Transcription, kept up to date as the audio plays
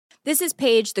This is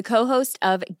Paige, the co-host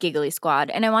of Giggly Squad,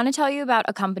 and I want to tell you about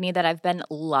a company that I've been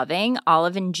loving,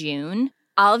 Olive & June.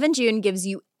 Olive & June gives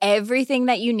you everything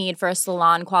that you need for a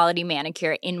salon-quality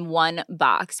manicure in one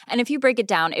box. And if you break it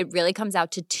down, it really comes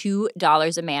out to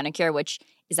 $2 a manicure, which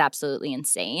is absolutely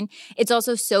insane. It's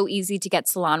also so easy to get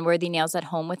salon-worthy nails at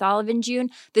home with Olive & June.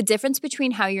 The difference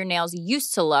between how your nails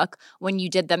used to look when you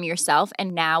did them yourself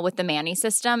and now with the Mani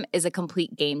system is a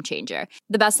complete game changer.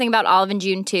 The best thing about Olive &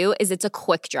 June, too, is it's a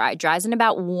quick dry. Dries in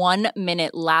about 1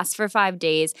 minute, lasts for 5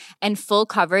 days, and full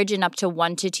coverage in up to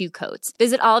 1 to 2 coats.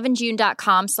 Visit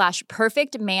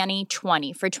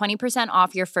oliveandjune.com/perfectmani20 for 20%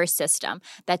 off your first system.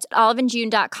 That's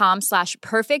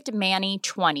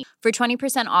oliveandjune.com/perfectmani20 for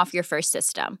 20% off your first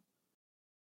system.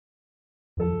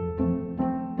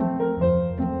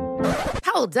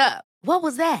 Hold up. What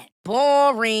was that?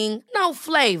 Boring. No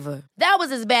flavor. That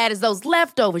was as bad as those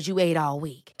leftovers you ate all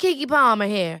week. Keke Palmer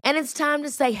here, and it's time to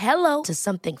say hello to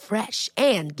something fresh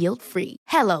and guilt-free.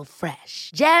 Hello Fresh.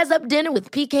 Jazz up dinner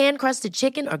with pecan-crusted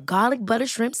chicken or garlic butter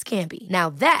shrimp scampi. Now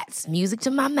that's music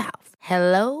to my mouth.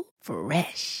 Hello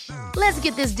Fresh. Let's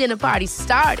get this dinner party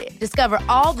started. Discover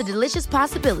all the delicious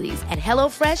possibilities at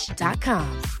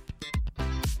hellofresh.com.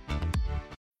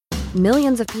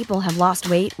 Millions of people have lost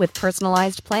weight with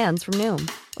personalized plans from Noom.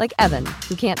 Like Evan,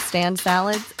 who can't stand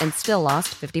salads and still lost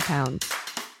 50 pounds.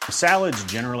 Salads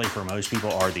generally for most people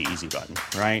are the easy button,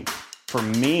 right? For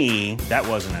me, that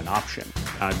wasn't an option.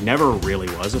 I never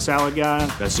really was a salad guy.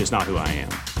 That's just not who I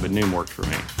am. But Noom worked for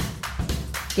me.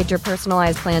 Get your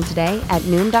personalized plan today at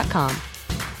Noom.com.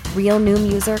 Real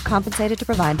Noom user compensated to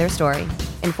provide their story.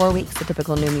 In 4 weeks, the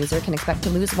typical Noom user can expect to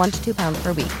lose 1 to 2 pounds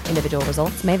per week. Individual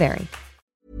results may vary.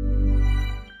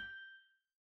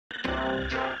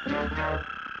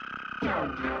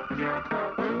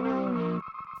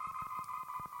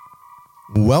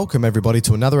 Welcome everybody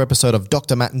to another episode of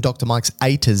Dr. Matt and Dr. Mike's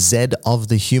A to Z of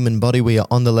the human body. We are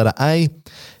on the letter A.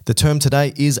 The term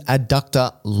today is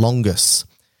adductor longus.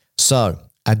 So,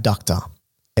 adductor.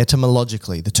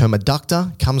 Etymologically, the term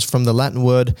adductor comes from the Latin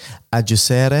word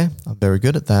adducere, I'm very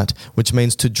good at that, which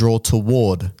means to draw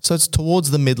toward. So it's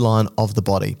towards the midline of the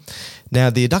body. Now,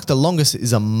 the adductor longus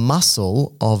is a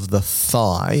muscle of the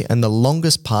thigh, and the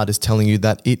longest part is telling you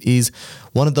that it is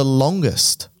one of the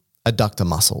longest adductor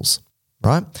muscles,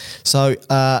 right? So,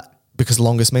 because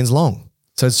longus means long.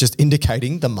 So it's just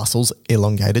indicating the muscle's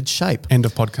elongated shape. End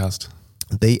of podcast.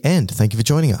 The end. Thank you for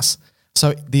joining us.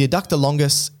 So the adductor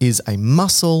longus is a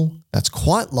muscle that's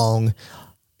quite long,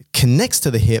 connects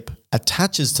to the hip,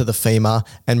 attaches to the femur,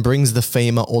 and brings the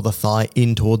femur or the thigh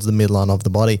in towards the midline of the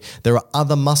body. There are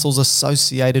other muscles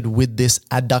associated with this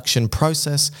adduction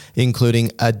process,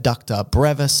 including adductor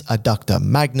brevis, adductor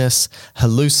magnus,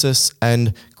 hallucis,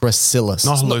 and gracilis.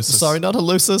 Not hallucis. Sorry, not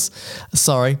hallucis.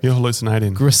 Sorry. You're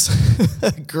hallucinating.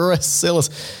 Gracilis.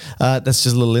 That's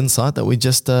just a little insight that we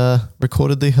just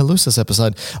recorded the hallucis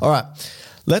episode. All right.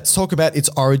 Let's talk about its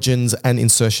origins and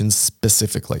insertions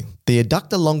specifically. The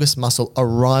adductor longus muscle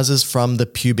arises from the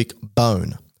pubic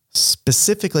bone,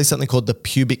 specifically something called the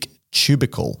pubic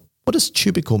tubercle. What does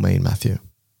tubercle mean, Matthew?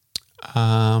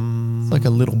 It's like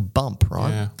a little bump,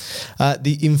 right?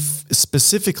 Yeah.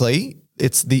 Specifically,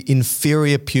 it's the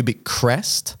inferior pubic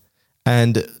crest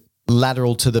and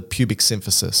lateral to the pubic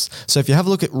symphysis. So if you have a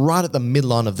look at right at the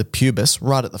midline of the pubis,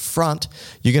 right at the front,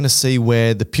 you're going to see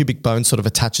where the pubic bone sort of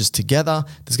attaches together.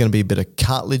 There's going to be a bit of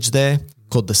cartilage there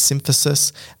called the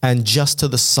symphysis, and just to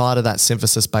the side of that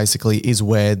symphysis basically is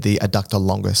where the adductor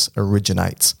longus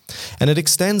originates. And it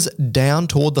extends down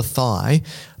toward the thigh,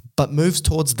 but moves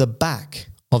towards the back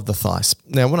of the thigh.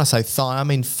 Now, when I say thigh, I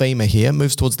mean femur here,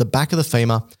 moves towards the back of the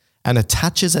femur and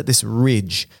attaches at this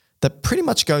ridge that pretty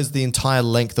much goes the entire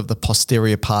length of the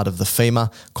posterior part of the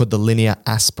femur called the linea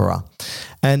aspera.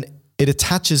 And it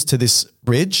attaches to this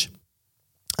ridge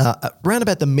around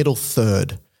about the middle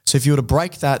third. So if you were to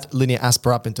break that linea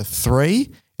aspera up into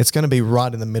 3, it's going to be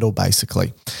right in the middle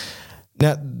basically.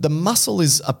 Now, the muscle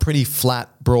is a pretty flat,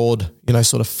 broad,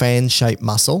 sort of fan-shaped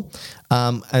muscle,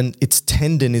 and its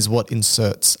tendon is what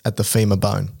inserts at the femur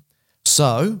bone.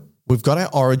 So we've got our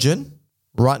origin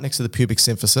right next to the pubic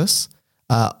symphysis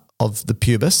of the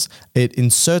pubis. It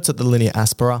inserts at the linea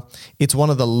aspera. It's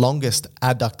one of the longest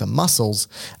adductor muscles,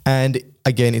 and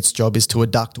again, its job is to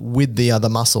adduct with the other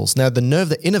muscles. Now, the nerve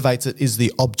that innervates it is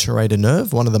the obturator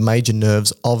nerve, one of the major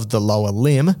nerves of the lower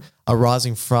limb,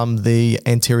 arising from the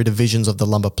anterior divisions of the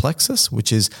lumbar plexus,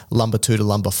 which is lumbar 2 to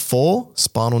lumbar 4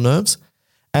 spinal nerves.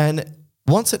 And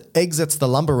once it exits the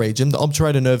lumbar region, the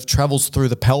obturator nerve travels through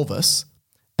the pelvis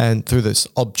and through this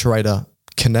obturator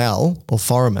canal or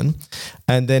foramen,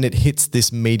 and then it hits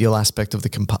this medial aspect of the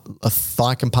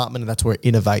thigh compartment, and that's where it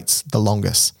innervates the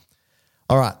longus.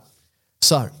 All right.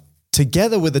 So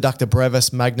together with Adductor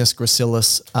brevis, magnus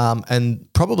gracilis,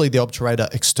 and probably the obturator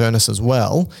externus as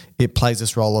well, it plays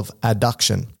this role of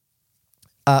adduction.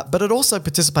 But it also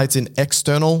participates in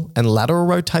external and lateral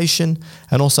rotation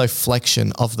and also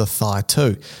flexion of the thigh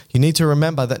too. You need to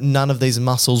remember that none of these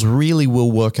muscles really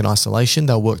will work in isolation.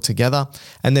 They'll work together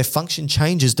and their function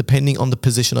changes depending on the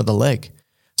position of the leg.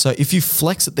 So if you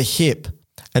flex at the hip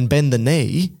and bend the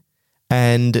knee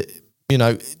and,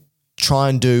 try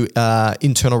and do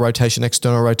internal rotation,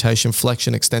 external rotation,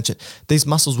 flexion, extension, these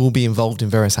muscles will be involved in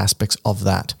various aspects of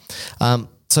that.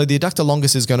 So the adductor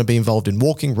longus is going to be involved in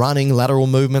walking, running, lateral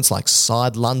movements like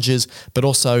side lunges, but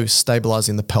also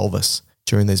stabilizing the pelvis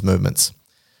during these movements.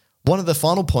 One of the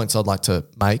final points I'd like to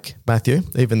make, Matthew,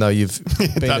 even though you've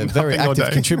been a very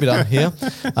active contributor here,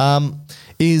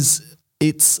 is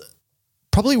it's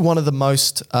probably one of the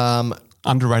most...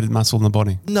 underrated muscle in the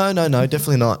body. No,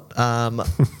 definitely not.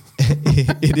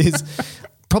 It is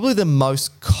probably the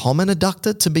most common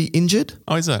adductor to be injured.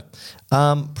 Oh, is that?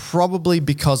 Probably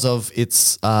because of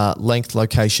its length,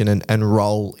 location, and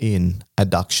role in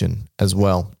adduction as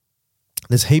well.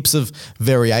 There's heaps of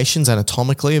variations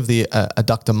anatomically of the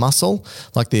adductor muscle,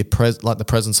 like the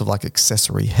presence of like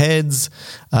accessory heads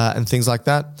and things like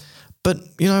that. But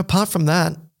apart from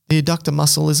that, the adductor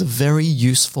muscle is a very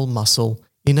useful muscle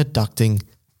in adducting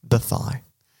the thigh.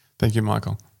 Thank you,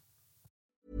 Michael.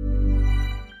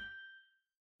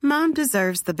 Mom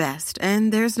deserves the best,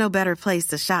 and there's no better place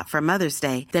to shop for Mother's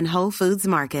Day than Whole Foods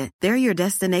Market. They're your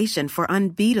destination for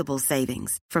unbeatable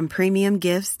savings, from premium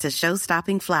gifts to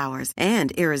show-stopping flowers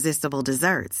and irresistible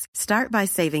desserts. Start by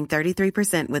saving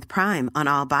 33% with Prime on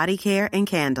all body care and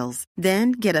candles.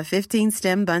 Then get a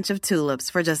 15-stem bunch of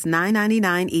tulips for just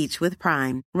 $9.99 each with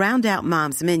Prime. Round out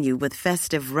Mom's menu with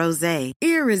festive rosé,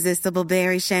 irresistible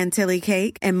berry chantilly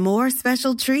cake, and more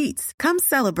special treats. Come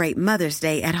celebrate Mother's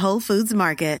Day at Whole Foods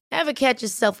Market. Ever catch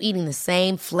yourself eating the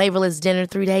same flavorless dinner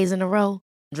 3 days in a row?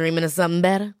 Dreaming of something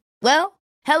better? Well,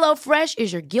 HelloFresh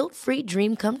is your guilt-free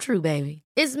dream come true, baby.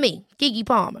 It's me, Keke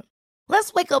Palmer.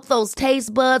 Let's wake up those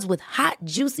taste buds with hot,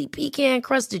 juicy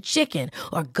pecan-crusted chicken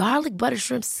or garlic butter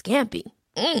shrimp scampi.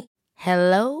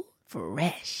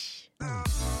 HelloFresh.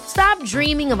 Stop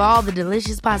dreaming of all the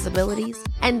delicious possibilities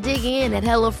and dig in at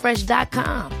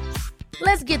HelloFresh.com.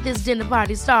 Let's get this dinner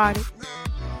party started.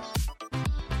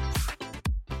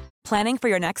 Planning for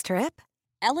your next trip?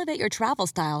 Elevate your travel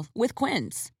style with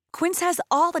Quince. Quince has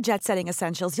all the jet-setting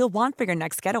essentials you'll want for your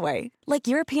next getaway, like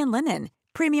European linen,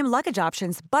 premium luggage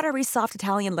options, buttery soft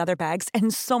Italian leather bags,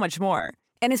 and so much more.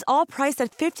 And is all priced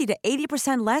at 50 to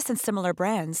 80% less than similar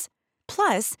brands.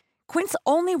 Plus, Quince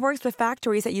only works with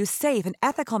factories that use safe and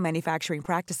ethical manufacturing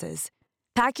practices.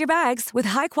 Pack your bags with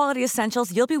high-quality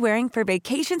essentials you'll be wearing for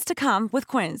vacations to come with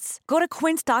Quince. Go to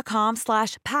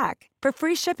quince.com/pack for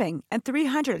free shipping and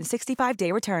 365-day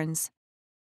returns.